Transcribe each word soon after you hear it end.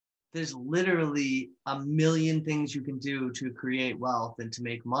there's literally a million things you can do to create wealth and to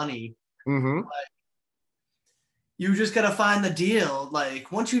make money. Mm-hmm. You just got to find the deal. Like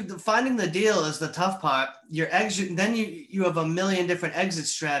once finding the deal is the tough part. Your exit, then you have a million different exit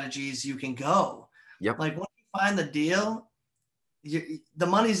strategies you can go. Yep. Like once you find the deal, the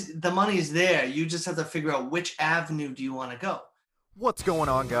money's there. You just have to figure out which avenue do you want to go. What's going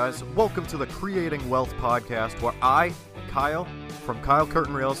on, guys? Welcome to the Creating Wealth podcast, where I, Kyle, from Kyle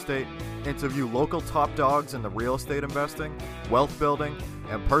Curtin Real Estate, interview local top dogs in the real estate investing, wealth building,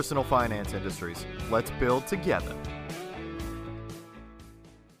 and personal finance industries. Let's build together.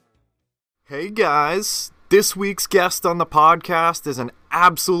 Hey guys, this week's guest on the podcast is an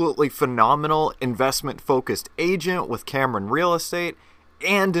absolutely phenomenal investment-focused agent with Cameron Real Estate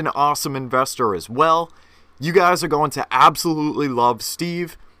and an awesome investor as well. You guys are going to absolutely love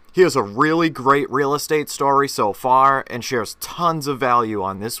Steve. He has a really great real estate story so far and shares tons of value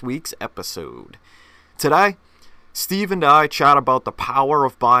on this week's episode. Today, Steve and I chat about the power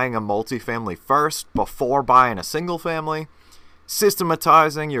of buying a multifamily first before buying a single family,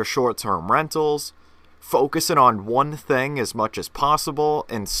 systematizing your short-term rentals, focusing on one thing as much as possible,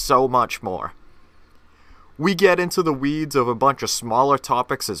 and so much more. We get into the weeds of a bunch of smaller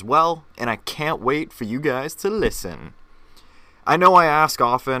topics as well, and I can't wait for you guys to listen. I know I ask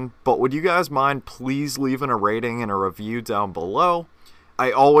often, but would you guys mind please leaving a rating and a review down below? I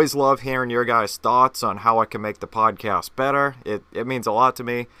always love hearing your guys' thoughts on how I can make the podcast better. It means a lot to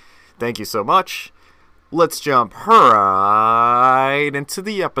me. Thank you so much. Let's jump right into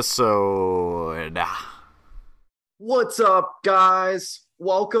the episode. What's up, guys?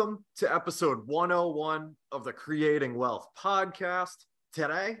 Welcome to episode 101 of the Creating Wealth podcast.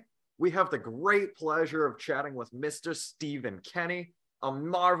 Today, we have the great pleasure of chatting with Mr. Stephen Kenny, a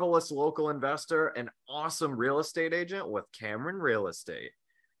marvelous local investor and awesome real estate agent with Cameron Real Estate.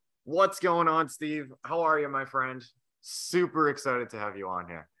 What's going on, Steve? How are you, my friend? Super excited to have you on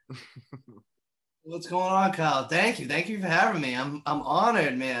here. What's going on, Kyle? Thank you. Thank you for having me. I'm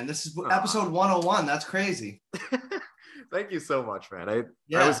honored, man. This is episode 101. That's crazy. Thank you so much, man. I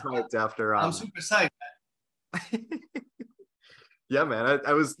was hyped after. I'm super psyched. Yeah, man.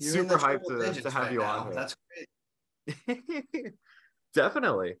 I was You're super hyped to have you on here. That's great.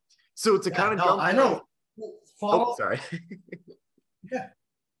 Definitely. So to kind of jump. I know. Sorry.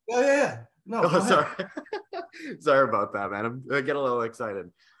 Yeah. No, sorry. Sorry about that, man. I get a little excited,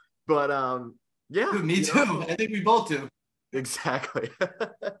 but yeah. Dude, me too. I think we both do. Exactly.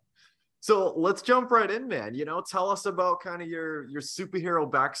 So let's jump right in, man. Tell us about kind of your superhero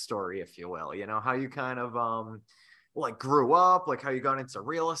backstory, if you will. How you kind of grew up, like how you got into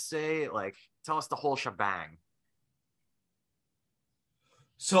real estate. Like, tell us the whole shebang.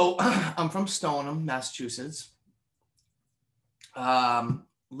 So I'm from Stoneham, Massachusetts.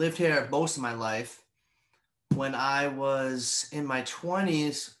 Lived here most of my life. When I was in my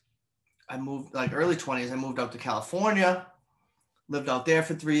 20s, I moved, early 20s, I moved out to California. Lived out there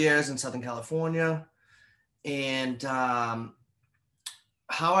for 3 years in Southern California. And how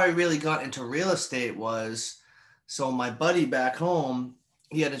I really got into real estate was, so my buddy back home,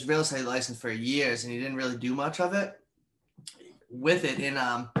 he had his real estate license for years and he didn't really do much of it with it. And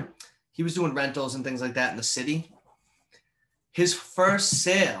he was doing rentals and things like that in the city. His first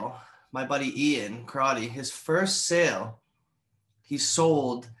sale, my buddy Ian Crotty, his first sale, he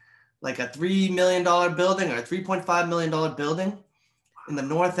sold like a $3 million building or a $3.5 million building in the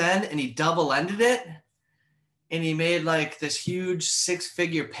North End, and he double-ended it, and he made like this huge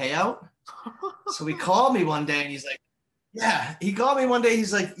 6-figure payout. So he called me one day, and he's like, you got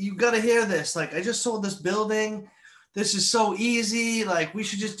to hear this. Like, I just sold this building. This is so easy. Like, we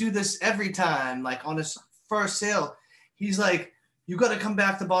should just do this every time. Like, on his first sale, he's like, you got to come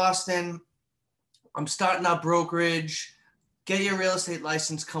back to Boston. I'm starting out brokerage. Get your real estate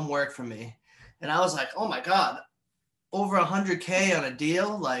license. Come work for me. And I was like, oh my God, over $100K on a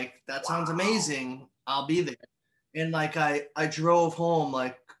deal. Like, that sounds amazing. I'll be there. And like, I drove home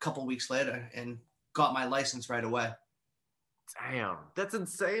like a couple weeks later and got my license right away. Damn, that's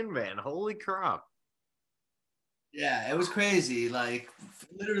insane, man. Holy crap. Yeah, it was crazy. Like,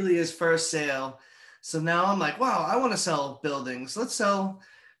 literally his first sale. So now I'm like, wow, I want to sell buildings. Let's sell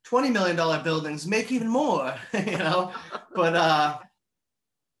 $20 million buildings, make even more, But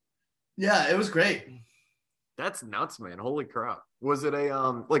yeah, it was great. That's nuts, man. Holy crap. Was it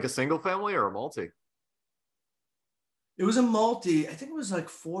a single family or a multi? It was a multi. I think it was like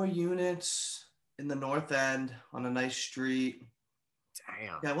 4 units in the North End on a nice street.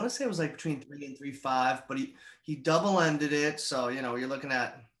 Damn. Yeah, I want to say it was like between 3 and 3.5, but he double-ended it. So, you're looking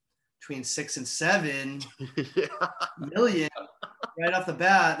at between 6 and 7 million. right off the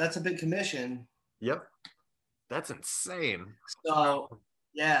bat, that's a big commission. Yep. That's insane. So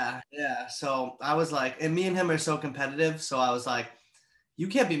yeah. So I was like, and me and him are so competitive. So I was like, you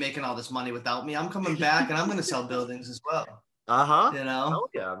can't be making all this money without me. I'm coming back and I'm going to sell buildings as well. Uh-huh. You know? Hell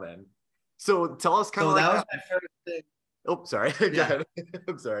yeah, man. So tell us kind of So like that was that. my first thing. Oh, sorry. Go Yeah. ahead.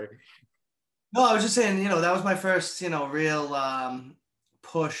 I'm sorry. No, I was just saying, that was my first, real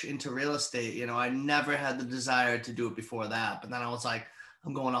push into real estate. I never had the desire to do it before that. But then I was like,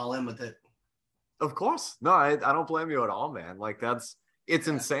 I'm going all in with it. Of course. No, I don't blame you at all, man. Like it's Yeah.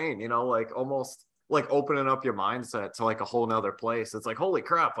 insane, like almost like opening up your mindset to like a whole nother place. It's like, holy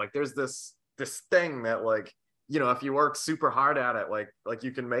crap, like there's this thing that like, if you work super hard at it, like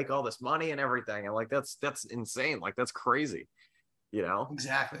you can make all this money and everything. And like that's insane. Like that's crazy, you know?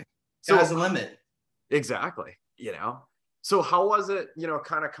 Exactly. Sky's So the limit. exactly, So how was it,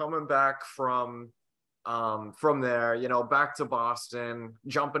 kind of coming back from there, back to Boston,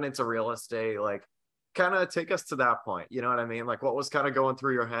 jumping into real estate, like kind of take us to that point. You know what I mean? Like what was kind of going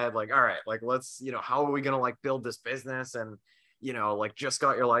through your head? Like, all right, like let's, how are we going to like build this business? And, like just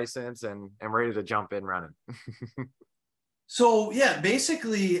got your license and ready to jump in running. So yeah,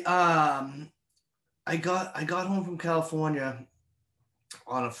 basically, I got home from California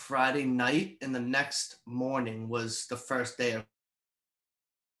on a Friday night, and the next morning was the first day of.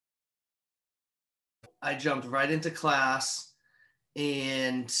 I jumped right into class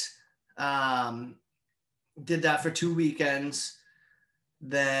and um, did that for 2 weekends.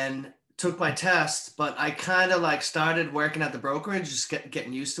 Then took my test, but I kind of like started working at the brokerage, just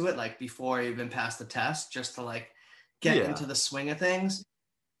getting used to it, like before I even passed the test, just to like get Yeah. into the swing of things.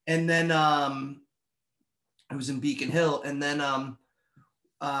 And then I was in Beacon Hill, and then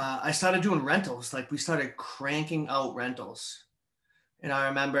I started doing rentals. Like we started cranking out rentals, and I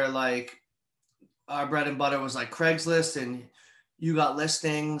remember like our bread and butter was like Craigslist, and you got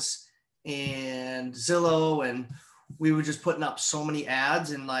listings and Zillow, and we were just putting up so many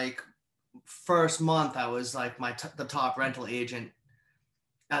ads. And like first month, I was like the top rental agent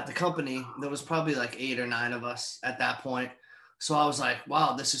at the company. There was probably like 8 or 9 of us at that point. So I was like,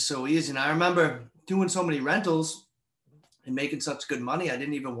 wow, this is so easy. And I remember doing so many rentals and making such good money. I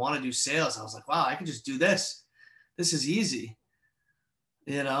didn't even want to do sales. I was like, wow, I can just do this. This is easy.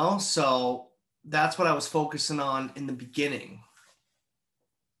 So that's what I was focusing on in the beginning.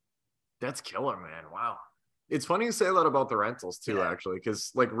 That's killer, man. Wow. It's funny you say that about the rentals too, Yeah. actually,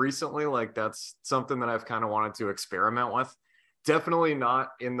 because like recently, like that's something that I've kind of wanted to experiment with. Definitely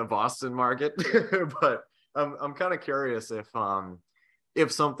not in the Boston market, but I'm kind of curious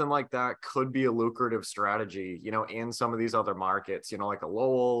if something like that could be a lucrative strategy, in some of these other markets, like a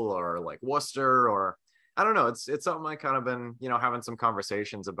Lowell or like Worcester, or I don't know. It's something I kind of been, having some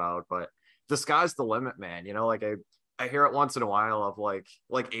conversations about, but the sky's the limit, man. Like I hear it once in a while of like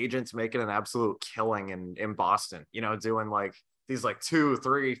agents making an absolute killing in Boston, doing like these like $2,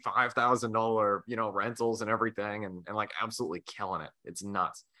 $3, $5,000, rentals and everything, and like absolutely killing it. It's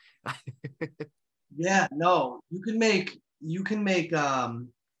nuts. Yeah, no, you can make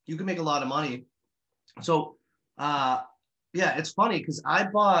a lot of money. So uh yeah, it's funny because I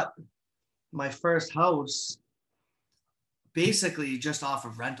bought my first house basically just off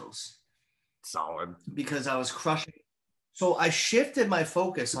of rentals Solid. because I was crushing. So I shifted my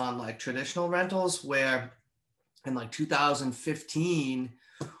focus on like traditional rentals where in like 2015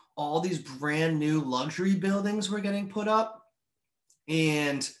 all these brand new luxury buildings were getting put up,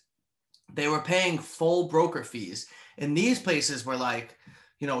 and they were paying full broker fees. And these places were like,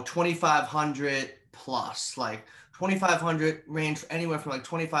 2,500 plus, like 2,500 range anywhere from like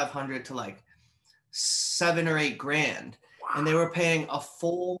 2,500 to like 7 or 8 grand. And they Wow. were paying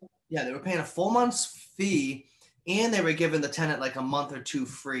they were paying a full month's fee, and they were giving the tenant like a month or two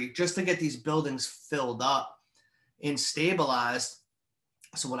free just to get these buildings filled up and stabilized.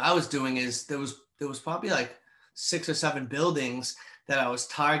 So what I was doing is there was probably like 6 or 7 buildings that I was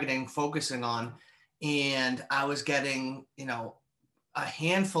targeting, focusing on, and I was getting a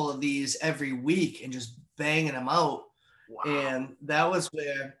handful of these every week and just banging them out. Wow. And that was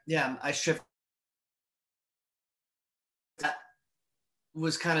where I shifted. That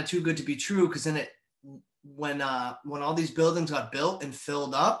was kind of too good to be true, because then it when all these buildings got built and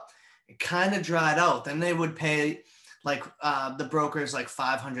filled up, it kind of dried out. Then they would pay like the brokers like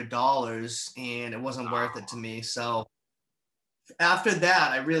 $500, and it wasn't worth it to me. So after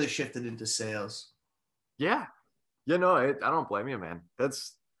that, I really shifted into sales. Yeah. No, I don't blame you, man.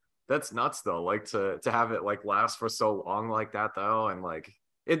 That's nuts though. Like to have it like last for so long like that though, and like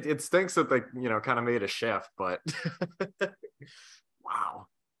it stinks that they kind of made a shift, but wow.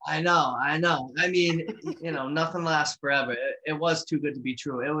 I know. I mean, nothing lasts forever. It was too good to be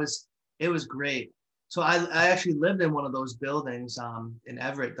true. It was great. So I actually lived in one of those buildings in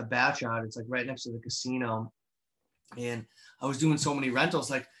Everett, the Backyard. It's like right next to the casino. And I was doing so many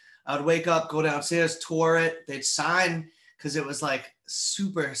rentals. Like I would wake up, go downstairs, tour it. They'd sign because it was like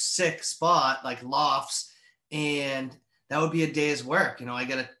super sick spot, like lofts. And that would be a day's work. I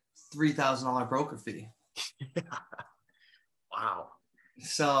get a $3,000 broker fee. Wow.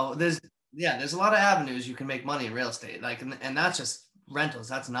 So there's a lot of avenues you can make money in real estate. Like, and that's just rentals.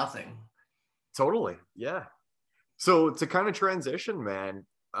 That's nothing. Totally. Yeah. So to kind of transition, man,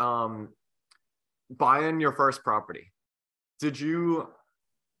 buying your first property, did you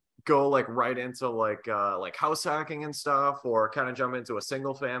go like right into like house hacking and stuff, or kind of jump into a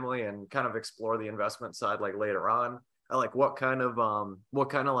single family and kind of explore the investment side like later on? Like what kind of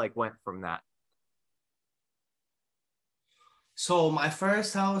like went from that? So my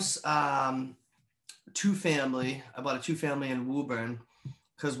first house, two family. I bought a two family in Woburn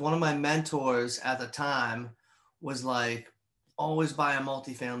because one of my mentors at the time was like, always buy a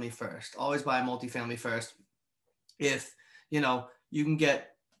multifamily first. Always buy a multifamily first. If you can get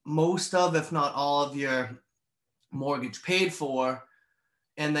most of, if not all of your mortgage paid for,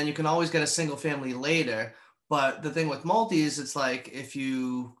 and then you can always get a single family later. But the thing with multi is it's like if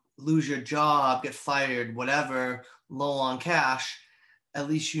you lose your job, get fired, whatever, low on cash, at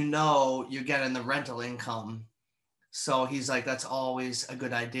least you're getting the rental income. So he's like, that's always a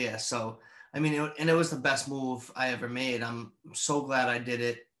good idea. So, I mean, it was the best move I ever made. I'm so glad I did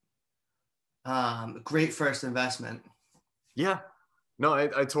it. Great first investment. Yeah. No,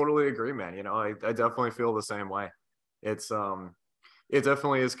 I totally agree, man. I definitely feel the same way. It's it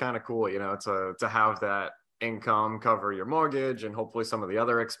definitely is kind of cool, to have that income cover your mortgage and hopefully some of the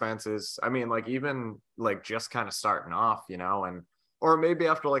other expenses. I mean, like even like just kind of starting off, and or maybe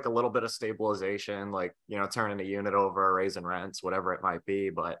after like a little bit of stabilization, like, turning a unit over, raising rents, whatever it might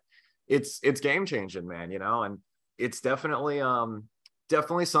be. But it's game changing, man, and it's definitely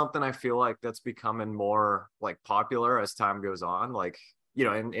something I feel like that's becoming more like popular as time goes on, like,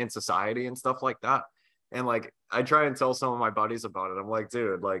 in society and stuff like that. And like, I try and tell some of my buddies about it. I'm like,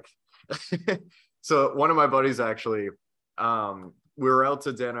 dude, like, so one of my buddies actually, we were out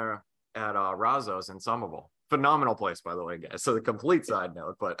to dinner at Razzo's in Somerville. Phenomenal place, by the way, guys. So the complete side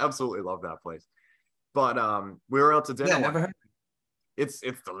note, but absolutely love that place. But we were out to dinner. Yeah, never heard. It's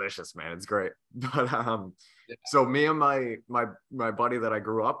delicious, man. It's great. But Yeah. so me and my buddy that I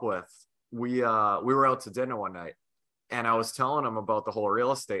grew up with, we were out to dinner one night, and I was telling him about the whole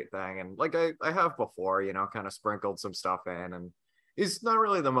real estate thing, and like I have before, kind of sprinkled some stuff in, and he's not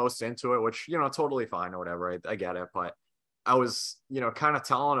really the most into it, which, totally fine or whatever. I get it. But I was, kind of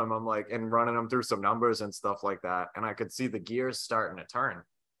telling him, I'm like, and running him through some numbers and stuff like that. And I could see the gears starting to turn.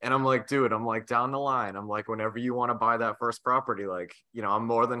 And I'm like, dude, I'm like, down the line, I'm like, whenever you want to buy that first property, like, I'm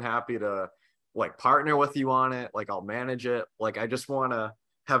more than happy to like partner with you on it. Like, I'll manage it. Like, I just want to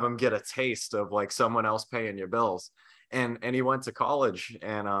have him get a taste of like someone else paying your bills. And he went to college,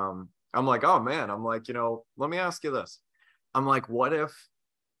 and I'm like, oh man, I'm like, let me ask you this. I'm like, what if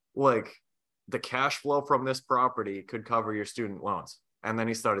like the cash flow from this property could cover your student loans? And then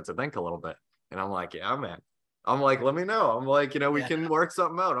he started to think a little bit. And I'm like, yeah, man. I'm like, let me know. I'm like, we Yeah. can work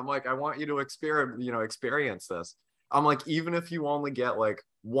something out. I'm like, I want you to experience this. I'm like, even if you only get like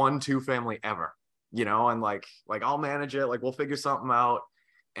 1-2 family ever, and like I'll manage it. Like we'll figure something out.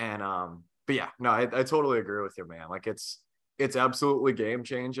 And but yeah, no, I totally agree with you, man. Like it's absolutely game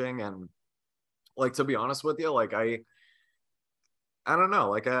changing. And like, to be honest with you, like I don't know,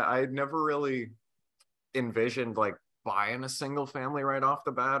 like I never really envisioned like buying a single family right off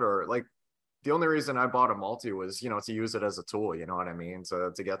the bat, or like the only reason I bought a multi was, to use it as a tool, you know what I mean?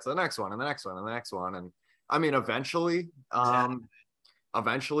 To get to the next one and the next one and the next one. And I mean, Exactly.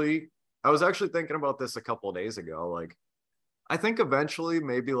 eventually I was actually thinking about this a couple of days ago. Like, I think eventually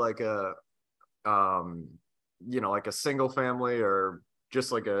maybe like um, like a single family, or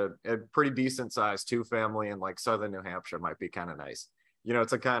just like a pretty decent sized 2 family in like Southern New Hampshire might be kind of nice,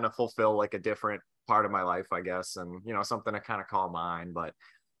 to kind of fulfill like a different part of my life, I guess. And, something to kind of call mine. But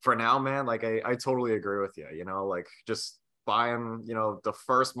for now, man, like I totally agree with you, like just buying, the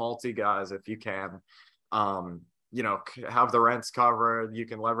first multi guys if you can, have the rents covered, you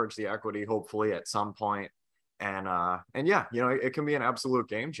can leverage the equity hopefully at some point. And yeah, it can be an absolute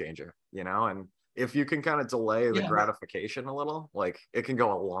game changer, and if you can kind of delay the Yeah. gratification a little, like it can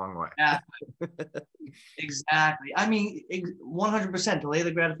go a long way. Yeah. Exactly. I mean, 100% delay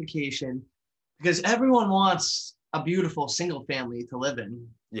the gratification because everyone wants a beautiful single family to live in.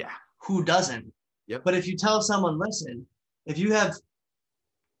 Yeah. Who doesn't? Yep. But if you tell someone, listen, if you have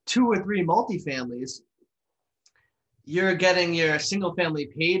 2 or 3 multifamilies, you're getting your single family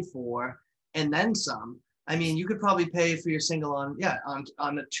paid for and then some. I mean, you could probably pay for your single on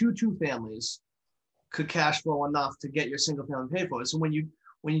the two families could cash flow enough to get your single family paid for. So when you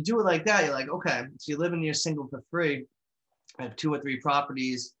do it like that, you're like, okay, so you live in your single for free. I have 2 or 3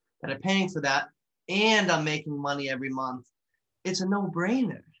 properties that are paying for that, and I'm making money every month. It's a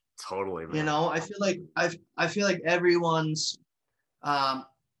no-brainer. Totally, man. You know, I feel like everyone's um,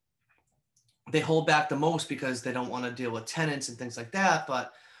 they hold back the most because they don't want to deal with tenants and things like that.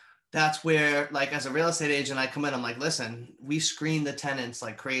 But that's where, like, as a real estate agent, I come in, I'm like, listen, we screen the tenants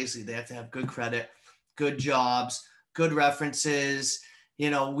like crazy. They have to have good credit, good jobs, good references. You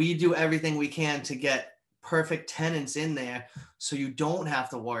know, we do everything we can to get perfect tenants in there so you don't have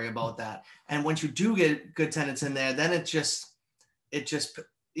to worry about that. And once you do get good tenants in there, then it just,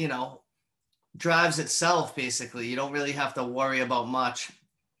 you know, drives itself basically. You don't really have to worry about much.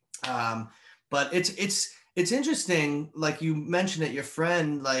 Um, but it's interesting. Like you mentioned it, your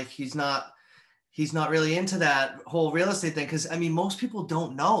friend, like he's not really into that whole real estate thing. Cause I mean, most people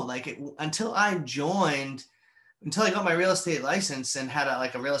don't know, like until I got my real estate license and had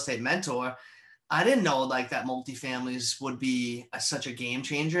like a real estate mentor, I didn't know like that multifamilies would be such a game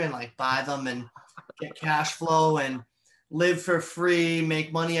changer and like buy them and get cash flow and live for free,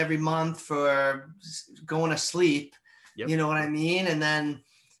 make money every month for going to sleep. Yep. You know what I mean? And then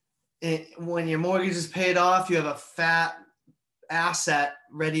when your mortgage is paid off, you have a fat asset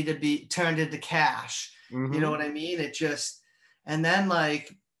ready to be turned into cash. Mm-hmm. You know what I mean? It just, and then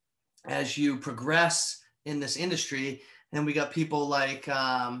like as you progress in this industry, and we got people like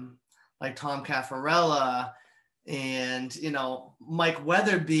Tom Caffarella and, you know, Mike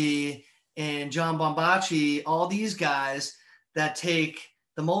Weatherby and John Bombachi, all these guys that take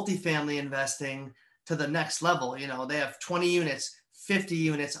the multifamily investing to the next level. You know, they have 20 units, 50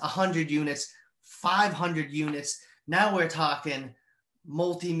 units, 100 units, 500 units. Now we're talking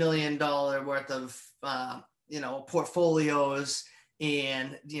multi-million-dollar worth of, portfolios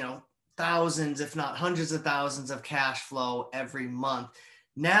and, you know, thousands, if not hundreds of thousands of cash flow every month.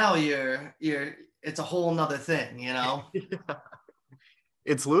 Now it's a whole nother thing, you know? Yeah.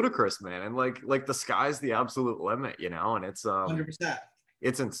 It's ludicrous, man. And like the sky's the absolute limit, you know, and 100%.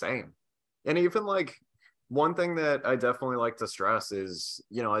 it's insane. And even like one thing that I definitely like to stress is,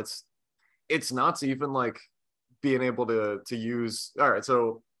 you know, it's nuts even like being able to use, all right,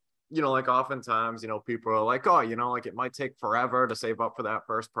 so you know, like oftentimes, you know, people are like, oh, you know, like it might take forever to save up for that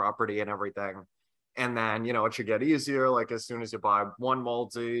first property and everything. And then, you know, it should get easier. Like as soon as you buy one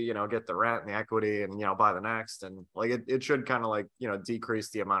multi, you know, get the rent and the equity and, you know, buy the next. And like it should kind of like, you know, decrease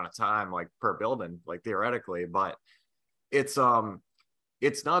the amount of time like per building, like theoretically. But it's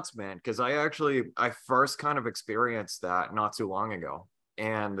nuts, man. Cause I first kind of experienced that not too long ago.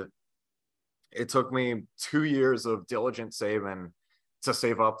 And it took me 2 years of diligent saving to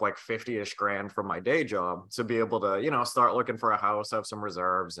save up like 50-ish grand from my day job to be able to, you know, start looking for a house, have some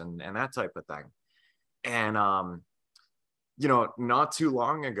reserves and that type of thing. And, you know, not too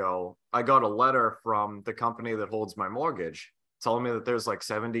long ago, I got a letter from the company that holds my mortgage telling me that there's like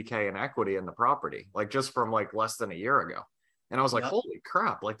 70K in equity in the property, like just from like less than a year ago. And I was like, Yep. holy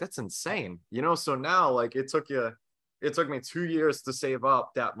crap, like that's insane. You know, so now like it took me 2 years to save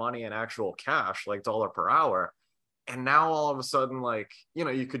up that money in actual cash, like dollar per hour. And now all of a sudden, like, you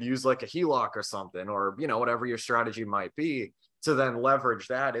know, you could use like a HELOC or something, or, you know, whatever your strategy might be to then leverage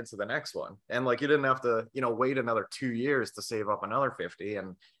that into the next one. And like, you didn't have to, you know, wait another 2 years to save up another 50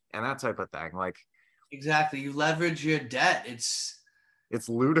 and that type of thing. Like, Exactly. You leverage your debt. it's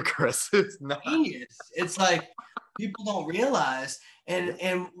ludicrous. It's not. Genius. It's like people don't realize,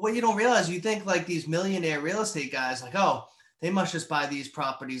 and what you don't realize, you think like these millionaire real estate guys, like, oh, they must just buy these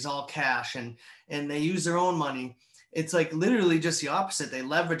properties all cash and they use their own money. It's like literally just the opposite. They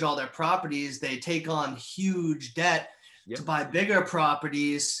leverage all their properties. They take on huge debt to buy bigger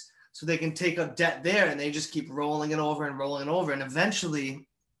properties so they can take up debt there, and they just keep rolling it over and rolling it over, and eventually,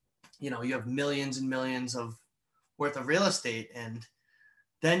 you know, you have millions and millions of worth of real estate, and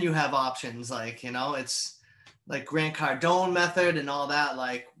then you have options like, you know, it's like Grant Cardone method and all that,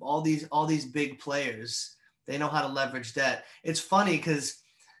 like all these big players, they know how to leverage debt. It's funny because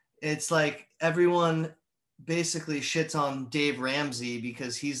it's like everyone basically shits on Dave Ramsey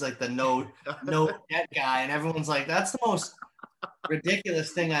because he's like the no debt guy, and everyone's like, that's the most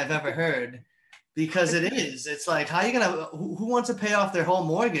ridiculous thing I've ever heard, because it is. It's like, how are you gonna, who wants to pay off their whole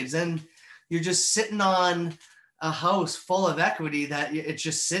mortgage? Then you're just sitting on a house full of equity that it's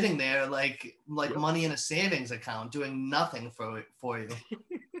just sitting there like money in a savings account doing nothing for you.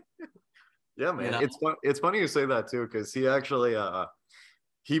 Yeah, man. You know? It's funny you say that too, because he actually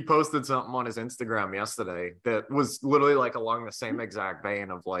he posted something on his Instagram yesterday that was literally like along the same exact vein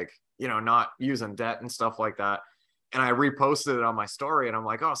of like, not using debt and stuff like that. And I reposted it on my story and I'm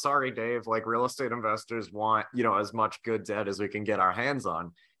like, oh, sorry, Dave, like real estate investors want, as much good debt as we can get our hands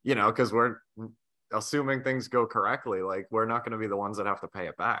on, because we're assuming things go correctly. Like we're not going to be the ones that have to pay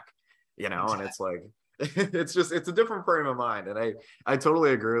it back, and Exactly. it's like, it's a different frame of mind. And I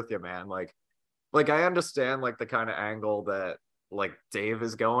totally agree with you, man. Like I understand like the kind of angle that like Dave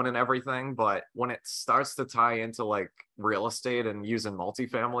is going and everything, but when it starts to tie into like real estate and using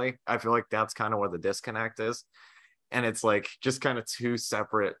multifamily, I feel like that's kind of where the disconnect is. And it's like just kind of two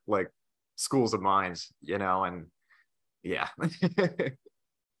separate like schools of minds, and yeah.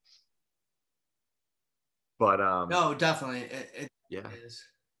 But No, definitely. It yeah. is.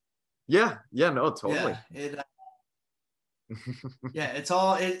 Yeah, no, totally. Yeah. Yeah, it's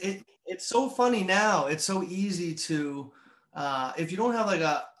all it's so funny now. It's so easy to if you don't have like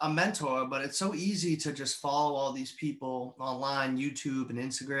a mentor, but it's so easy to just follow all these people online, YouTube and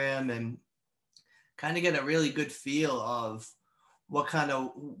Instagram, and kind of get a really good feel of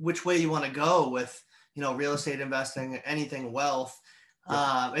which way you want to go with, real estate investing, anything wealth.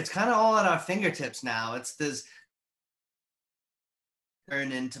 Yep. It's kind of all at our fingertips now. It's this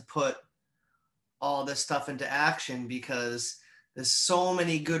turn to put all this stuff into action because there's so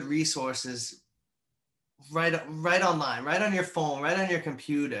many good resources right online, right on your phone, right on your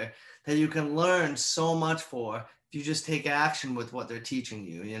computer that you can learn so much for if you just take action with what they're teaching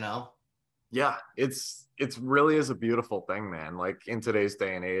you. Yeah, it's really is a beautiful thing, man. Like in today's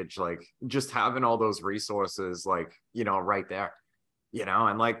day and age, like just having all those resources like, right there.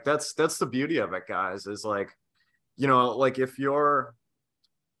 And like that's the beauty of it, guys, is like, like if you're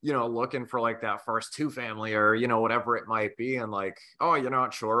looking for like that first two family or, whatever it might be. And like, oh, you're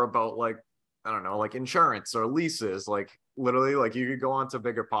not sure about like, I don't know, like insurance or leases, like literally like you could go onto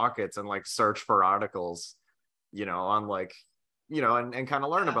Bigger Pockets and like search for articles, on like, and kind of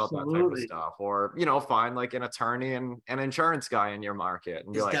learn about that type of Absolutely. stuff or, find like an attorney and an insurance guy in your market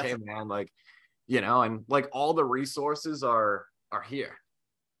and be Is like, hey definitely. man, like, and like all the resources are here,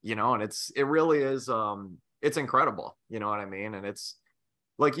 and it really is, it's incredible. You know what I mean? And it's,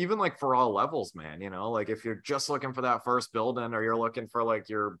 like even like for all levels, man, like if you're just looking for that first building or you're looking for like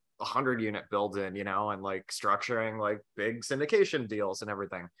your 100-unit building, and like structuring like big syndication deals and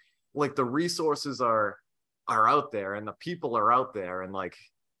everything, like the resources are out there and the people are out there. And like,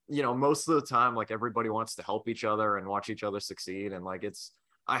 most of the time, like everybody wants to help each other and watch each other succeed. And like,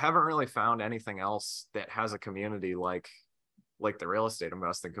 I haven't really found anything else that has a community like the real estate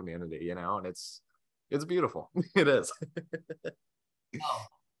investing community, and it's beautiful. It is. Oh,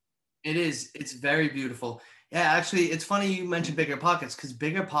 it is. It's very beautiful. Yeah, actually, it's funny you mentioned Bigger Pockets because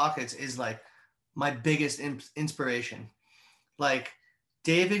Bigger Pockets is like my biggest inspiration. Like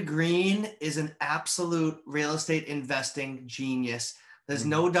David Green is an absolute real estate investing genius. There's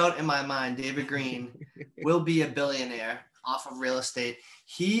no doubt in my mind David Green will be a billionaire off of real estate.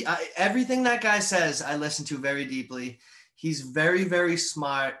 Everything that guy says, I listen to very deeply. He's very, very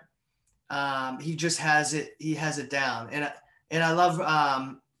smart. He just has it. He has it down, and I love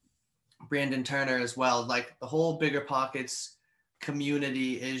Brandon Turner as well. Like the whole Bigger Pockets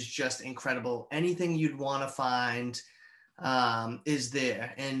community is just incredible. Anything you'd want to find is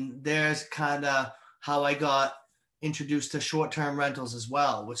there. And there's kind of how I got introduced to short-term rentals as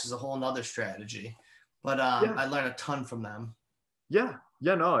well, which is a whole nother strategy. But Yeah. I learned a ton from them. Yeah,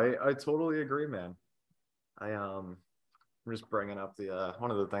 no, I totally agree, man. I'm just bringing up the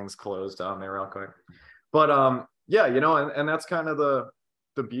one of the things closed on there real quick. But yeah, and that's kind of the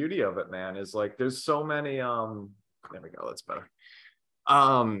beauty of it, man, is like there's so many there we go, that's better.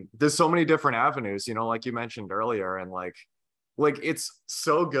 There's so many different avenues, like you mentioned earlier, and like it's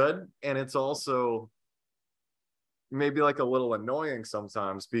so good, and it's also maybe like a little annoying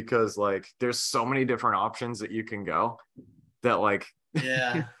sometimes because like there's so many different options that you can go that like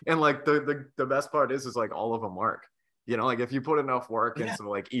Yeah. and like the best part is like all of them work, like if you put enough work Yeah. into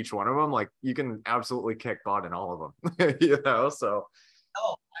like each one of them, like you can absolutely kick butt in all of them. So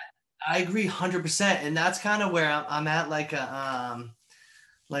Oh, I agree 100%. And that's kind of where I'm at like a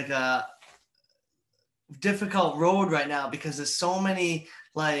difficult road right now because there's so many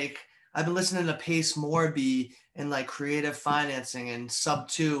like I've been listening to Pace Morby and like creative financing and sub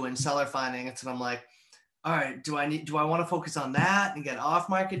two and seller finance, and I'm like, all right, do I want to focus on that and get off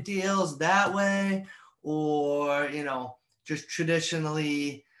market deals that way, or just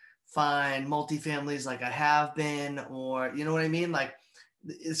traditionally find multifamilies like I have been, or you know what I mean? Like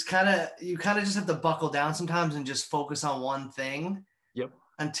it's kind of you kind of just have to buckle down sometimes and just focus on one thing. yep.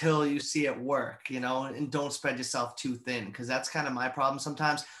 until you see it work, and don't spread yourself too thin, because that's kind of my problem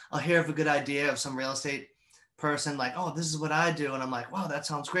sometimes. I'll hear of a good idea of some real estate person, like, oh, this is what I do. And I'm like, wow, that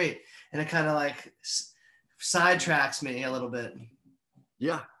sounds great. And it kind of like sidetracks me a little bit.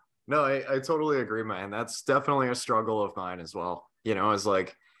 Yeah. No, I totally agree, man. That's definitely a struggle of mine as well. Is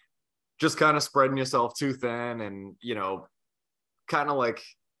like just kind of spreading yourself too thin and, kind of like,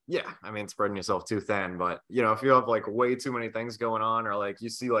 yeah, I mean, spreading yourself too thin. But, if you have like way too many things going on, or like you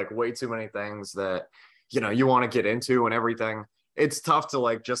see like way too many things that, you want to get into and everything, it's tough to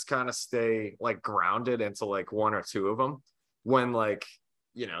like just kind of stay like grounded into like one or two of them when like,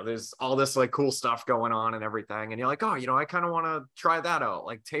 there's all this like cool stuff going on and everything. And you're like, oh, I kind of want to try that out,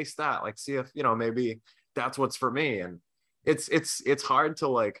 like taste that, like see if, maybe that's what's for me. And it's hard to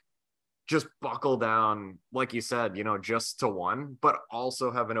like just buckle down, like you said, just to one, but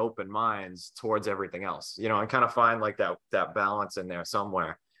also have an open mind towards everything else, and kind of find like that balance in there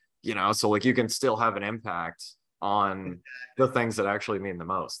somewhere, so like you can still have an impact on the things that actually mean the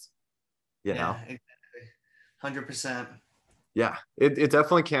most, Yeah, exactly. 100%. Yeah, it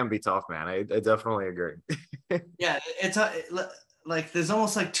definitely can be tough, man. I definitely agree. Yeah, it's like there's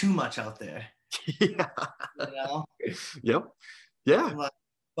almost like too much out there. Yeah. You know? Yep. Yeah.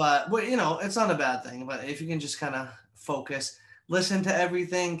 But it's not a bad thing. But if you can just kind of focus, listen to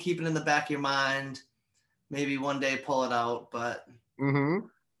everything, keep it in the back of your mind, maybe one day pull it out. But Mm-hmm.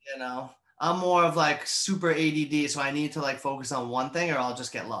 I'm more of like super ADD, so I need to like focus on one thing or I'll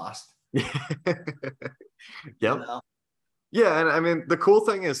just get lost. Yep. Yeah, and I mean the cool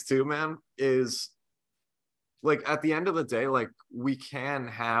thing is too, man, is like at the end of the day, like we can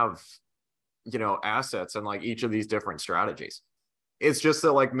have, assets and like each of these different strategies. It's just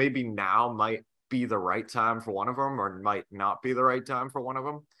that like maybe now might be the right time for one of them or might not be the right time for one of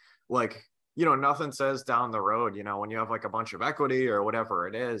them. Like, nothing says down the road, when you have like a bunch of equity or whatever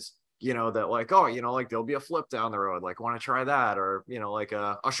it is, that like, oh, like there'll be a flip down the road, like want to try that, or, like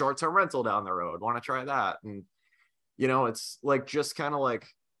a short-term rental down the road, want to try that. And, it's like just kind of like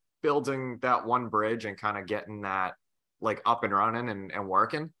building that one bridge and kind of getting that like up and running and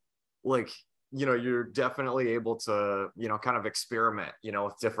working. Like, you're definitely able to, kind of experiment,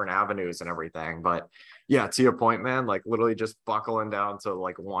 with different avenues and everything. But yeah, to your point, man, like literally just buckling down to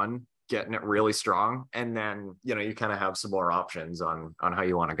like one, getting it really strong. And then, you kind of have some more options on how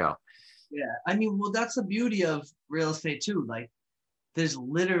you want to go. Yeah. I mean, well, that's the beauty of real estate too. Like there's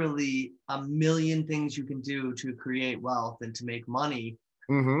literally a million things you can do to create wealth and to make money.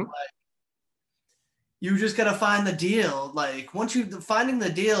 Mm-hmm. You just got to find the deal. Like once finding the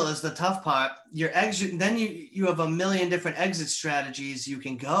deal is the tough part. Your exit, then you have a million different exit strategies you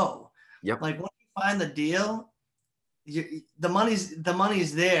can go. Yep. Like once you find the deal, the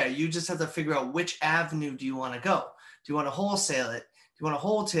money's there. You just have to figure out which avenue do you want to go. Do you want to wholesale it? Do you want to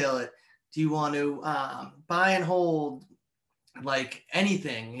wholesale it? Do you want to buy and hold? Like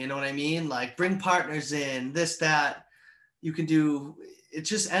anything, you know what I mean? Like bring partners in, this, that. You can do. It's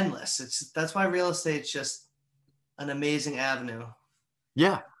just endless. That's why real estate's just an amazing avenue.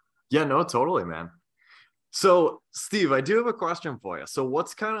 Yeah. Yeah, no, totally, man. So, Steve, I do have a question for you. So,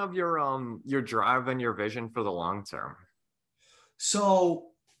 what's kind of your drive and your vision for the long term? So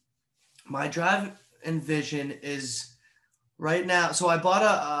my drive and vision is right now. So I bought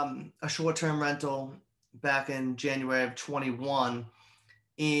a short-term rental back in January of 21,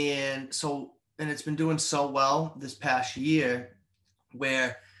 and it's been doing so well this past year,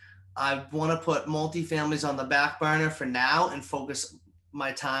 where I want to put multifamilies on the back burner for now and focus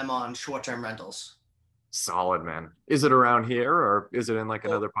my time on short-term rentals. Solid, man. Is it around here or is it in like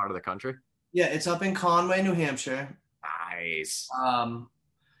another part of the country? Yeah, it's up in Conway, New Hampshire. Nice.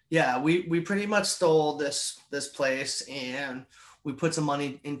 Yeah, we pretty much stole this place and we put some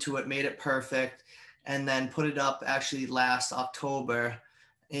money into it, made it perfect, and then put it up actually last October,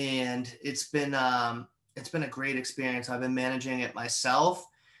 and it's been a great experience. I've been managing it myself,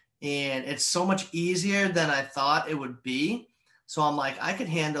 and it's so much easier than I thought it would be. So I'm like, I could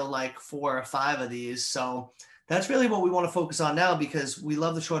handle like 4 or 5 of these. So that's really what we want to focus on now, because we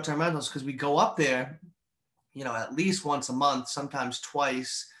love the short-term rentals, because we go up there, at least once a month, sometimes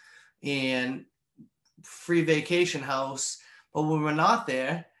twice, and free vacation house. But when we're not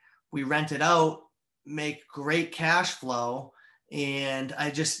there, we rent it out, make great cash flow, and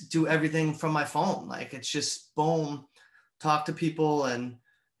I just do everything from my phone. Like it's just boom, talk to people, and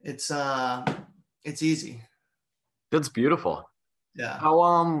it's easy. That's beautiful. Yeah.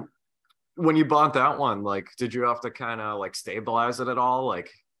 How when you bought that one, like did you have to kind of like stabilize it at all?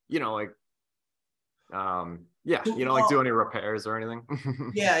 Like, like yeah, like do any repairs or anything?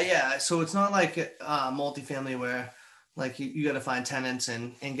 Yeah. So it's not like multifamily where Like you got to find tenants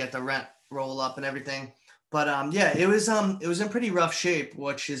and get the rent roll up and everything. But yeah, it was in pretty rough shape,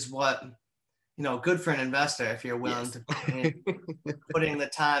 which is what, good for an investor if you're willing Yes. to put in the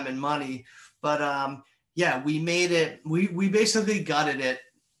time and money. But yeah, we made it. We basically gutted it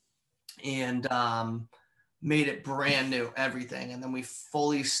and made it brand new, everything. And then we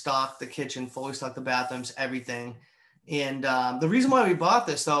fully stocked the kitchen, fully stocked the bathrooms, everything. And the reason why we bought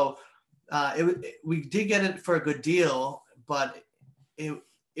this, though, we did get it for a good deal, but it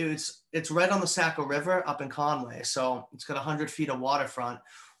it's right on the Saco River up in Conway, so it's got 100 feet of waterfront,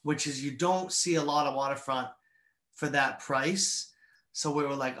 which is you don't see a lot of waterfront for that price. So we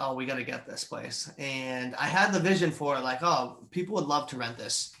were like, oh, we got to get this place, and I had the vision for it, like, oh, people would love to rent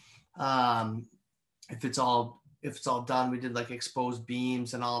this. Um, if it's all done, we did like exposed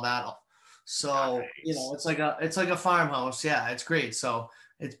beams and all that. So Nice. it's like a farmhouse. Yeah, it's great. So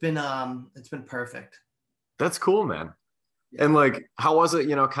it's been perfect. That's cool, man. And Yeah. like, how was it,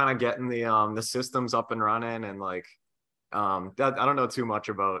 kind of getting the systems up and running and like that I don't know too much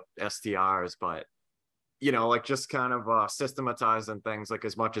about STRs, but like just kind of systematizing things like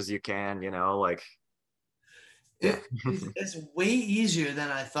as much as you can, like yeah. It's way easier than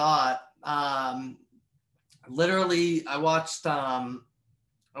I thought. Literally, I watched some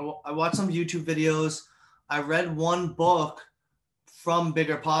YouTube videos. I read one book from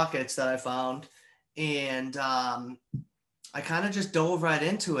Bigger Pockets that I found, and I kind of just dove right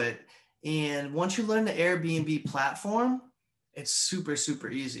into it. And once you learn the Airbnb platform, it's super, super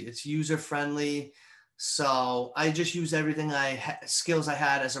easy. It's user friendly. So I just use everything skills I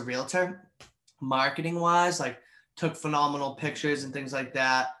had as a realtor, marketing wise, like took phenomenal pictures and things like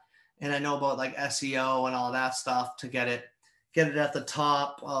that. And I know about like SEO and all that stuff to get it at the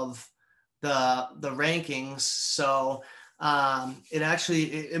top of the rankings. So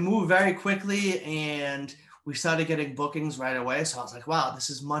it moved very quickly, and we started getting bookings right away. So I was like, wow, this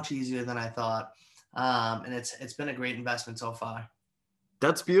is much easier than I thought. And it's been a great investment so far.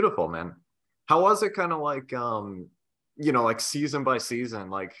 That's beautiful, man. How was it kind of like like season by season?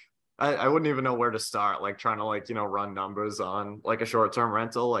 Like I wouldn't even know where to start, like trying to like, run numbers on like a short-term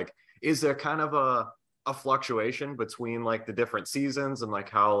rental. Like, is there kind of a fluctuation between like the different seasons and like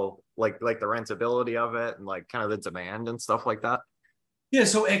how like the rentability of it and like kind of the demand and stuff like that? Yeah,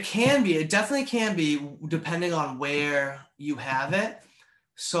 so it definitely can be depending on where you have it.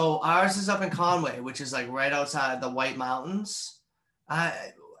 So ours is up in Conway, which is like right outside the White Mountains.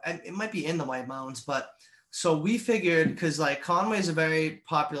 It might be in the White Mountains, but so we figured, because like Conway is a very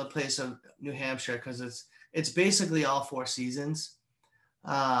popular place of New Hampshire, because it's basically all four seasons.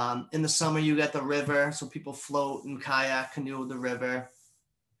 In the summer, you get the river, so people float and kayak, canoe the river.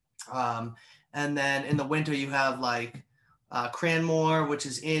 Um, and then in the winter, you have like Cranmore, which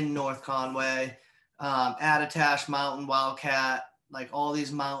is in North Conway, Attitash Mountain, Wildcat, like all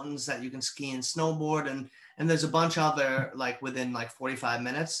these mountains that you can ski and snowboard, and there's a bunch other like within like 45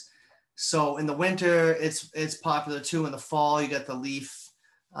 minutes. So in the winter, it's popular too. In the fall, you get the leaf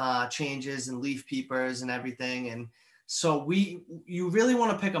changes and leaf peepers and everything, and so you really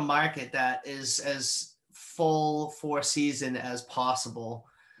want to pick a market that is as full for season as possible,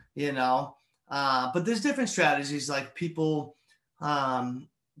 you know. But there's different strategies, like people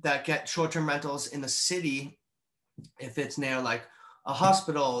that get short-term rentals in the city. If it's near like a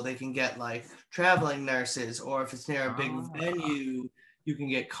hospital, they can get like traveling nurses, or if it's near a big Ah, venue, you can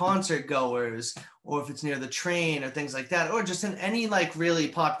get concert goers, or if it's near the train or things like that, or just in any like really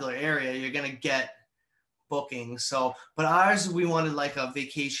popular area, you're gonna get bookings. So, but ours, we wanted like a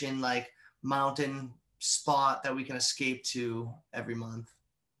vacation, like mountain spot that we can escape to every month.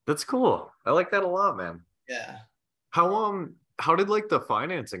 that's cool. I like that a lot, man. Yeah. How did like the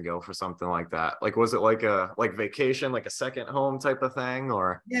financing go for something like that? Like was it like a like vacation, like a second home type of thing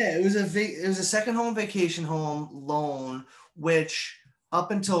or Yeah, it was a second home vacation home loan, which up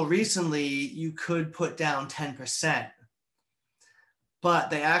until recently you could put down 10%, but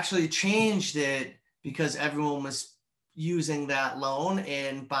they actually changed it because everyone was using that loan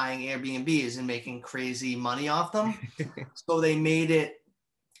and buying Airbnbs and making crazy money off them. So they made it,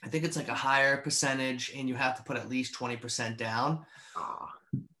 I think it's like a higher percentage, and you have to put at least 20% down. Ah.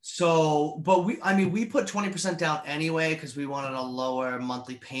 So, but we put 20% down anyway because we wanted a lower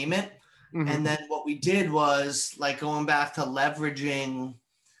monthly payment. And Mhm. then what we did was like going back to leveraging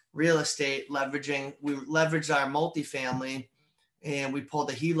real estate, we leveraged our multifamily, and we pulled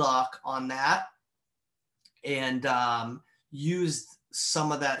a HELOC on that, and used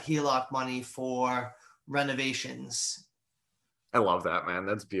some of that HELOC money for renovations. I love that, man.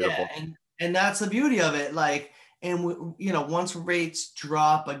 That's Yeah, beautiful. and that's the beauty of it. Like, and once rates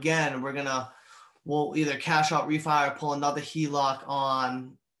drop again, we'll either cash out refi or pull another HELOC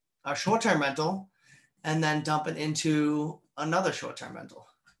on our short-term rental and then dump it into another short-term rental.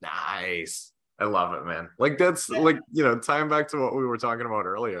 Nice. I love it, man. Like that's like, tying back to what we were talking about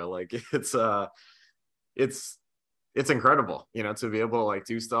earlier. Like it's it's incredible, to be able to like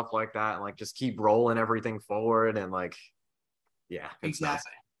do stuff like that and like just keep rolling everything forward and like, yeah, it's nice.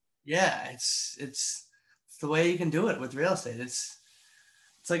 Exactly. Yeah, it's the way you can do it with real estate. It's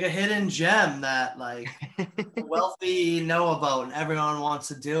like a hidden gem that like the wealthy know about and everyone wants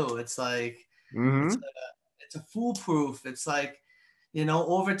to do. It's like it's Mm-hmm. a, it's a foolproof. It's like,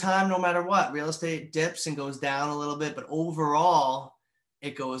 over time, no matter what, real estate dips and goes down a little bit, but overall,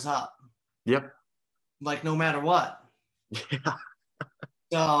 it goes up. Yep. Like no matter what. Yeah,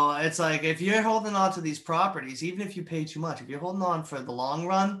 So it's like if you're holding on to these properties, even if you pay too much, if you're holding on for the long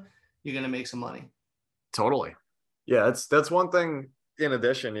run, you're gonna make some money. totally. Yeah, that's one thing in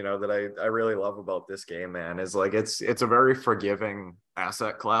addition, that I really love about this game, man, is like it's a very forgiving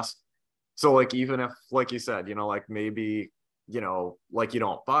asset class. So like even if like you said, like maybe, like you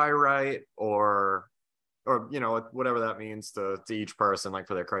don't buy right or whatever that means to each person, like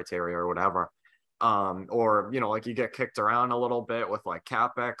for their criteria or whatever. Or like you get kicked around a little bit with like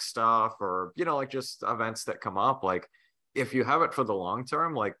capex stuff or like just events that come up. Like if you have it for the long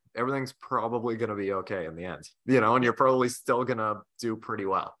term, like everything's probably going to be okay in the end, and you're probably still going to do pretty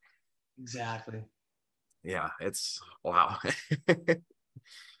well. Exactly. Yeah, it's wow.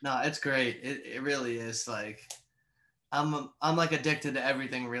 No, it's great. It really is. Like I'm like addicted to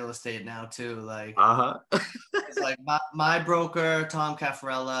everything real estate now too. Like Uh-huh. it's like my broker, Tom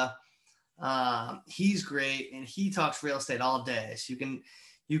Caffarella, he's great and he talks real estate all day. So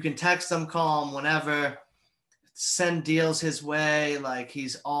you can text him, call him whenever, send deals his way. Like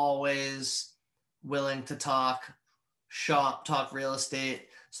he's always willing to talk real estate.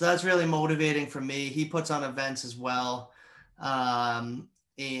 So that's really motivating for me. He puts on events as well.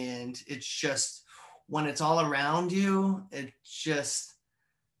 And it's just when it's all around you,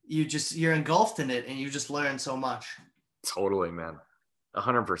 you're engulfed in it and you just learn so much. Totally, man.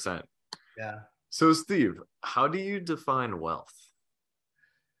 100%. Yeah. So Steve, how do you define wealth?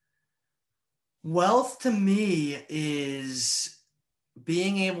 Wealth to me is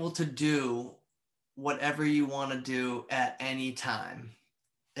being able to do whatever you want to do at any time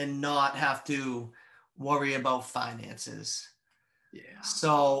and not have to worry about finances. Yeah.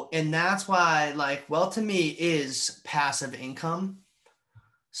 So, and that's why, like, wealth to me is passive income.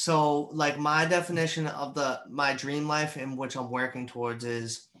 So, like, my definition of my dream life in which I'm working towards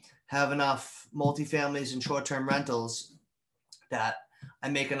is have enough multifamilies and short-term rentals that I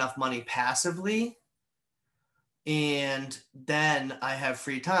make enough money passively and then I have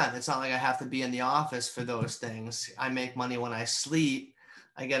free time. It's not like I have to be in the office for those things. I make money when I sleep.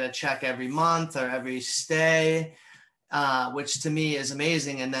 I get a check every month or every stay, which to me is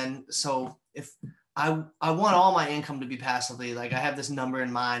amazing. And then, so if I want all my income to be passively, like I have this number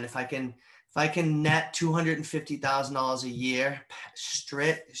in mind. If I can net $250,000 a year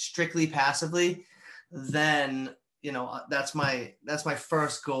strictly passively, then that's my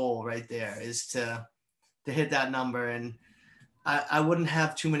first goal right there is to hit that number, and I wouldn't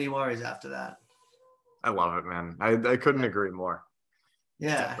have too many worries after that. I love it, man. I couldn't Yeah, agree more.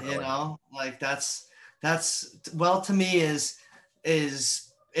 yeah, Definitely. like that's well to me is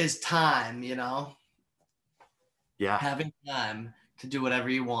time, Yeah. having time to do whatever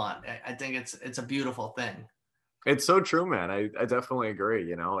you want. I think it's a beautiful thing. It's so true, man. I definitely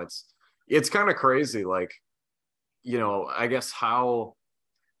agree. It's kind of crazy, like, I guess how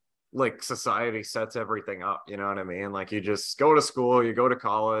like society sets everything up, you know what I mean? Like you just go to school, you go to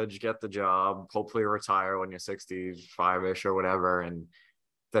college, get the job, hopefully retire when you're 65-ish or whatever, and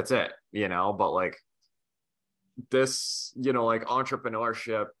that's it, but like this, like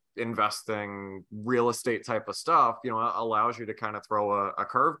entrepreneurship, investing, real estate type of stuff, allows you to kind of throw a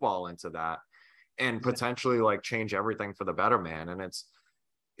curveball into that and potentially like change everything for the better, man. And it's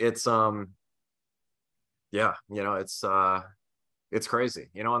yeah, it's crazy,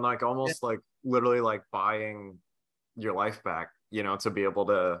 and like Yeah, almost like literally like buying your life back, to be able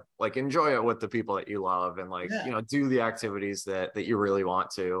to like enjoy it with the people that you love and like, yeah, do the activities that you really want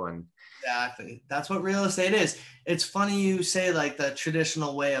to. And exactly. That's what real estate is. It's funny you say like the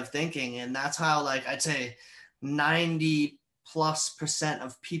traditional way of thinking, and that's how like I'd say 90+%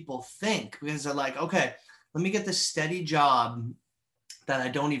 of people think because they're like, okay, let me get this steady job that I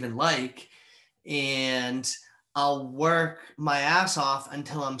don't even like, and I'll work my ass off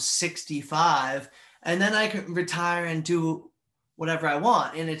until I'm 65, and then I can retire and do whatever I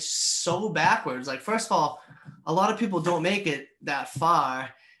want. And it's so backwards. Like, first of all, a lot of people don't make it that far.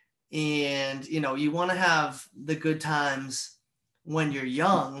 And, you know, you want to have the good times when you're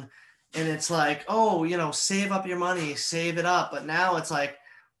young. And it's like, oh, you know, save up your money, save it up. But now it's like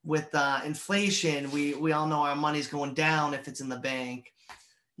with inflation, we all know our money's going down if it's in the bank.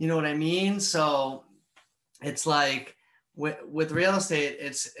 You know what I mean? So it's like with real estate,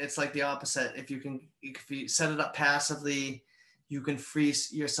 it's like the opposite. If you set it up passively, you can free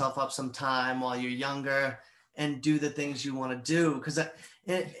yourself up some time while you're younger and do the things you want to do. Because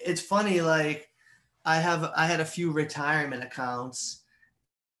it's funny, like I had a few retirement accounts,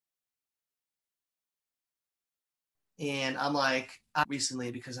 and I'm like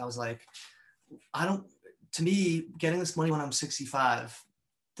recently because I was like, I don't. To me, getting this money when I'm 65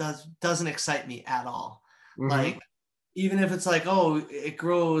 doesn't excite me at all. Mm-hmm. Like even if it's like, oh, it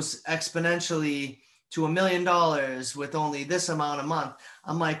grows exponentially to $1 million with only this amount a month.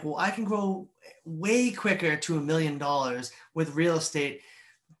 I'm like, well, I can grow way quicker to $1 million with real estate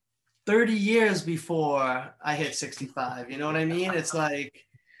 30 years before I hit 65. You know what I mean? It's like,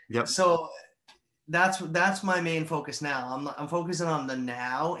 Yep. so that's my main focus now. I'm focusing on the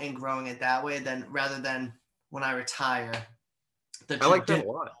now and growing it that way, then rather than when I retire the I like that a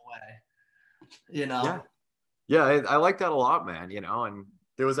traditional lot. way. You Yeah. know? Yeah, I like that a lot, man, you know, and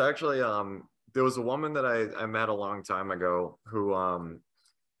there was actually there was a woman that I met a long time ago who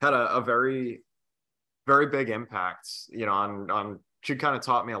had a very very big impact, you know, on she kind of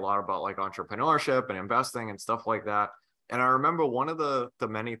taught me a lot about like entrepreneurship and investing and stuff like that. And I remember one of the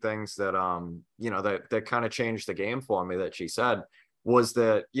many things that you know, that kind of changed the game for me that she said was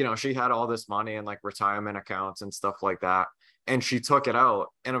that, you know, she had all this money in like retirement accounts and stuff like that. And she took it out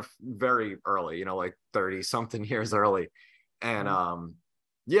in a very early, you know, like 30 something years early. And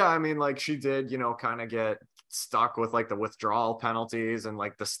yeah, I mean, like she did, you know, kind of get stuck with like the withdrawal penalties and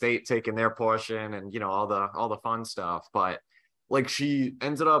like the state taking their portion and, you know, all the fun stuff. But like she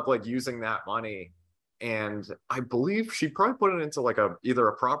ended up like using that money, and I believe she probably put it into like a either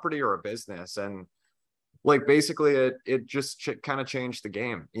a property or a business, and like basically it just kind of changed the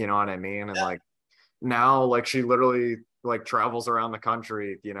game, you know what I mean? And like now like she literally like travels around the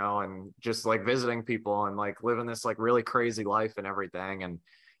country, you know, and just like visiting people and like living this like really crazy life and everything. And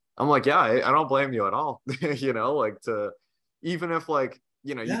I'm like, yeah, I don't blame you at all. You know, like to even if like,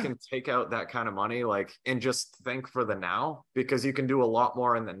 you know, you Yeah. can take out that kind of money, like, and just think for the now, because you can do a lot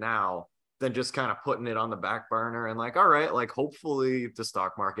more in the now than just kind of putting it on the back burner and like, all right, like hopefully the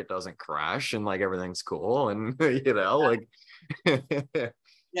stock market doesn't crash and like everything's cool. And, you know, like,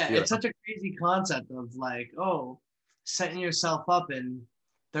 Yeah, you it's know, such a crazy concept of like, oh, setting yourself up in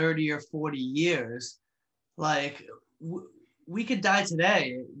 30 or 40 years. Like, we could die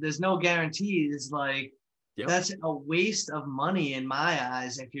today. There's no guarantees. Like, yep. that's a waste of money in my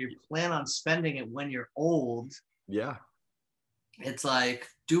eyes. If you plan on spending it when you're old, Yeah. it's like,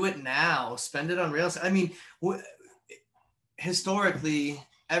 do it now, spend it on real estate. I mean, historically,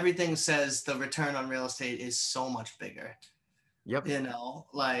 everything says the return on real estate is so much bigger. Yep. You know,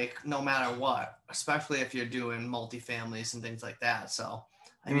 like no matter what, especially if you're doing multifamilies and things like that. So,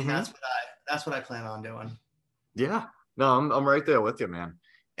 I mean, Mm-hmm. that's what I plan on doing. Yeah. No, I'm right there with you, man.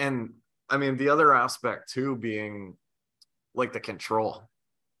 And I mean, the other aspect too being like the control,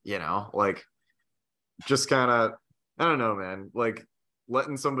 you know, like just kind of, I don't know, man, like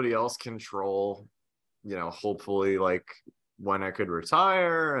letting somebody else control, you know, hopefully like when I could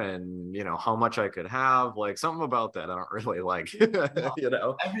retire and, you know, how much I could have, like something about that I don't really like, No, you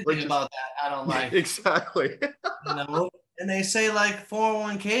know, like everything just about that I don't like. exactly. You know, and they say like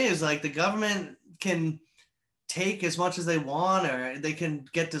 401k is like the government can take as much as they want, or they can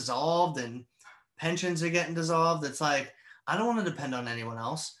get dissolved, and pensions are getting dissolved. It's like I don't want to depend on anyone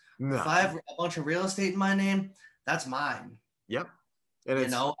else. If No. I have a bunch of real estate in my name, that's mine. Yep. And You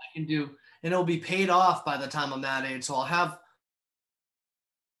it's, know, I can do, and it'll be paid off by the time I'm that age. So I'll have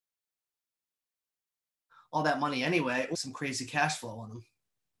all that money anyway with some crazy cash flow on them.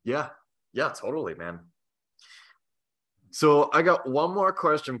 yeah. Yeah, totally, man. So I got one more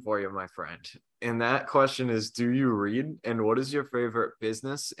question for you, my friend. And that question is, do you read? And what is your favorite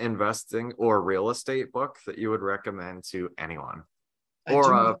business, investing, or real estate book that you would recommend to anyone? I Or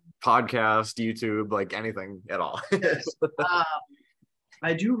do, a podcast, YouTube, like anything at all. yes. Uh,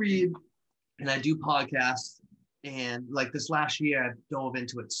 I do read and I do podcasts. And like this last year, I've dove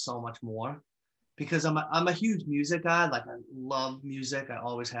into it so much more because I'm a huge music guy. Like I love music. I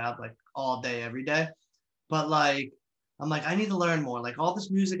always have, like all day, every day. But like, I'm like, I need to learn more. Like all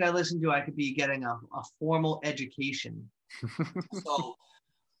this music I listen to, I could be getting a formal education. So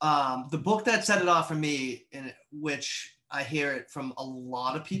the book that set it off for me, in which I hear it from a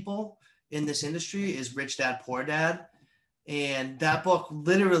lot of people in this industry, is Rich Dad Poor Dad. And that book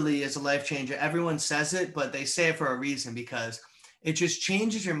literally is a life changer. Everyone says it, but they say it for a reason, because it just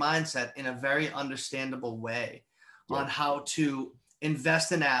changes your mindset in a very understandable way on Yep. how to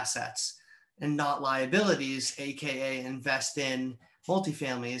invest in assets and not liabilities, aka invest in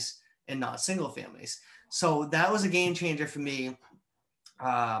multifamilies and not single families. So that was a game changer for me.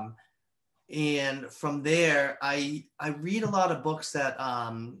 Um, and from there, I read a lot of books that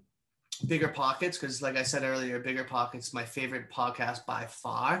Bigger Pockets, because like I said earlier, Bigger Pockets, my favorite podcast by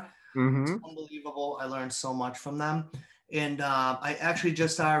far. It's Mm-hmm. unbelievable. I learned so much from them. And I actually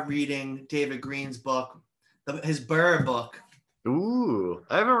just started reading David Green's book, his Burr book. Ooh,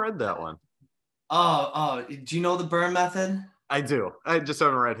 I haven't read that one. Do you know the Burr method? I do. I just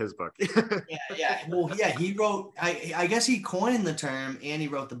haven't read his book. Yeah. Well, yeah, he wrote, I guess he coined the term and he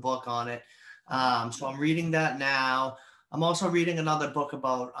wrote the book on it. So I'm reading that now. I'm also reading another book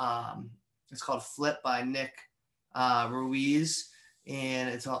about, it's called Flip by Nick Ruiz. And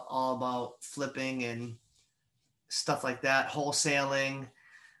it's all about flipping and stuff like that, wholesaling,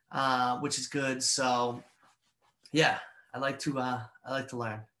 which is good. So yeah, I like to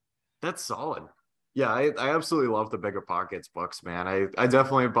learn. That's solid. Yeah, I absolutely love the Bigger Pockets books, man. I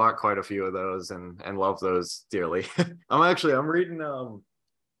definitely bought quite a few of those and love those dearly. I'm reading the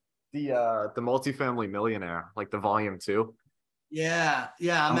Multifamily Millionaire, like the volume two. Yeah.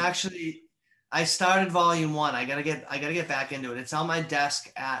 I started volume one. I gotta get back into it. It's on my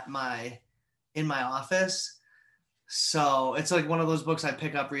desk in my office. So it's like one of those books I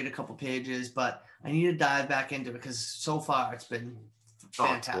pick up, read a couple pages, but I need to dive back into it because so far it's been Oh,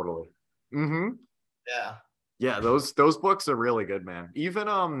 fantastic. totally. Mm-hmm. Yeah. Yeah, those books are really good, man.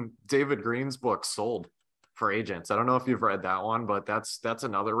 Even David Green's book Sold for Agents. I don't know if you've read that one, but that's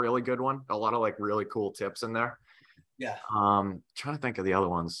another really good one. A lot of like really cool tips in there. Yeah. Trying to think of the other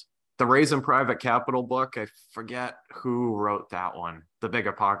ones. The Raising Private Capital book, I forget who wrote that one. The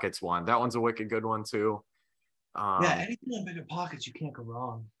Bigger Pockets one. That one's a wicked good one too. Yeah. Um, Anything in Bigger Pockets, you can't go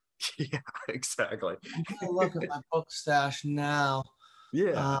wrong. yeah, exactly. I'm gonna look at my book stash now.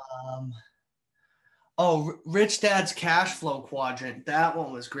 Yeah. Um, oh, Rich Dad's Cash Flow Quadrant. That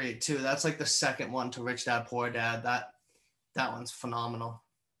one was great too. That's like the second one to Rich Dad Poor Dad. That one's phenomenal.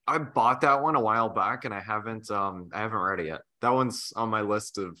 I bought that one a while back and I haven't read it yet. That one's on my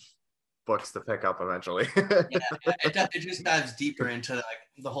list of books to pick up eventually. It just dives deeper into like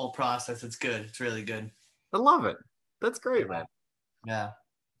the whole process. It's good. It's really good. I love it. That's great, Yeah. man. Yeah.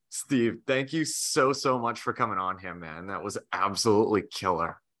 Steve, thank you so much for coming on here, man. That was absolutely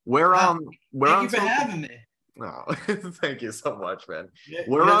killer. Where Ah, where thank on you for social having me. No, thank you so much, man.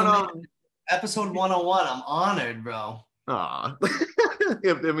 We're You're the on man. Episode 101. I'm honored, bro. aw.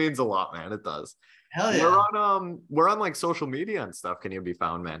 It means a lot, man. It does. Hell yeah. We're on like social media and stuff. Can you be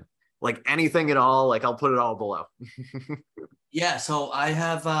found, man? Like anything at all, like I'll put it all below. Yeah. So I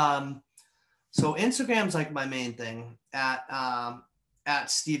have so Instagram's like my main thing at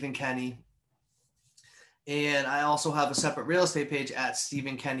Stephen Kenny. And I also have a separate real estate page at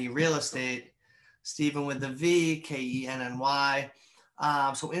Stephen Kenny Real Estate, Stephen with the V, Kenny.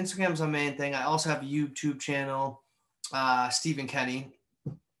 So Instagram's my main thing. I also have a YouTube channel, Stephen Kenny.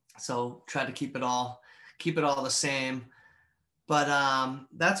 So try to keep it all the same. But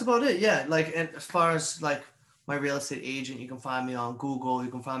that's about it. Yeah. Like as far as like my real estate agent, you can find me on Google,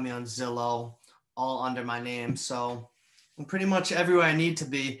 you can find me on Zillow, all under my name. So I'm pretty much everywhere I need to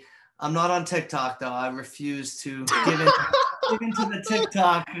be. I'm not on TikTok though. I refuse to get into the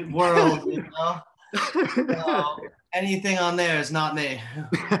TikTok world, you know. So anything on there is not me.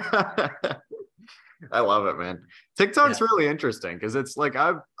 I love it, man. Yeah. TikTok's really interesting because it's like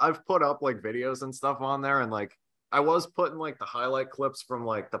I've put up like videos and stuff on there, and like I was putting like the highlight clips from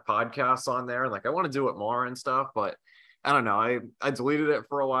like the podcasts on there, and like I want to do it more and stuff, but I don't know. I deleted it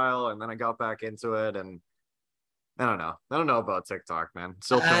for a while, and then I got back into it, and I don't know. I don't know about TikTok, man.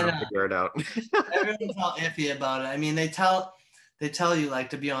 Still I trying to know. figure it out. Everyone's all iffy about it. I mean, they tell you like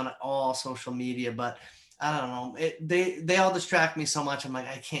to be on all social media, but I don't know. They all distract me so much. I'm like,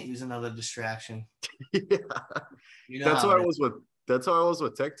 I can't use another distraction. Yeah. You know That's how how I it is. was with that's how I was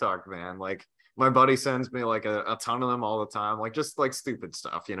with TikTok, man. Like my buddy sends me like a ton of them all the time, like just like stupid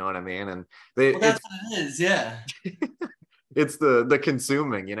stuff, you know what I mean? And they Well, that's what it is. Yeah. it's the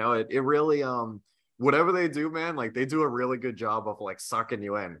consuming, it really whatever they do, man, like they do a really good job of like sucking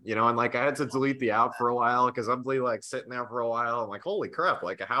you in, and like I had to delete the app for a while because I'm like sitting there for a while. I'm like, holy crap,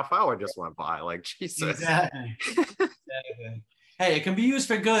 like a half hour just went by. Like, Jesus. Exactly. Exactly. Hey, it can be used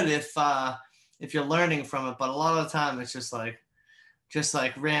for good if you're learning from it, but a lot of the time it's just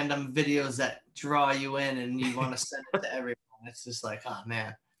like random videos that draw you in and you want to send it to everyone. It's just like, oh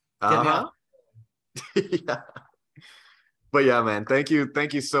man, get me off. Uh-huh. Yeah. But yeah, man, thank you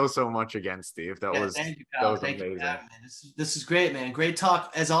so much again, Steve. Yeah, thank you, That Kyle. was Thank you for amazing. having me. This is great, man. Great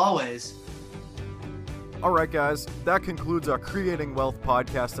talk as always. All right, guys, that concludes our Creating Wealth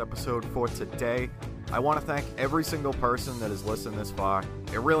podcast episode for today. I want to thank every single person that has listened this far.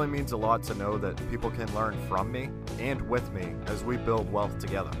 It really means a lot to know that people can learn from me and with me as we build wealth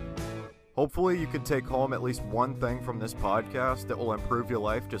together. Hopefully, you can take home at least one thing from this podcast that will improve your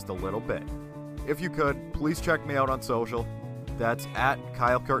life just a little bit. If you could, please check me out on social. That's at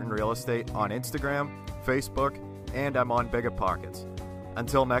Kyle Curtin Real Estate on Instagram, Facebook, and I'm on Bigger Pockets.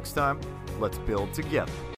 Until next time, let's build together.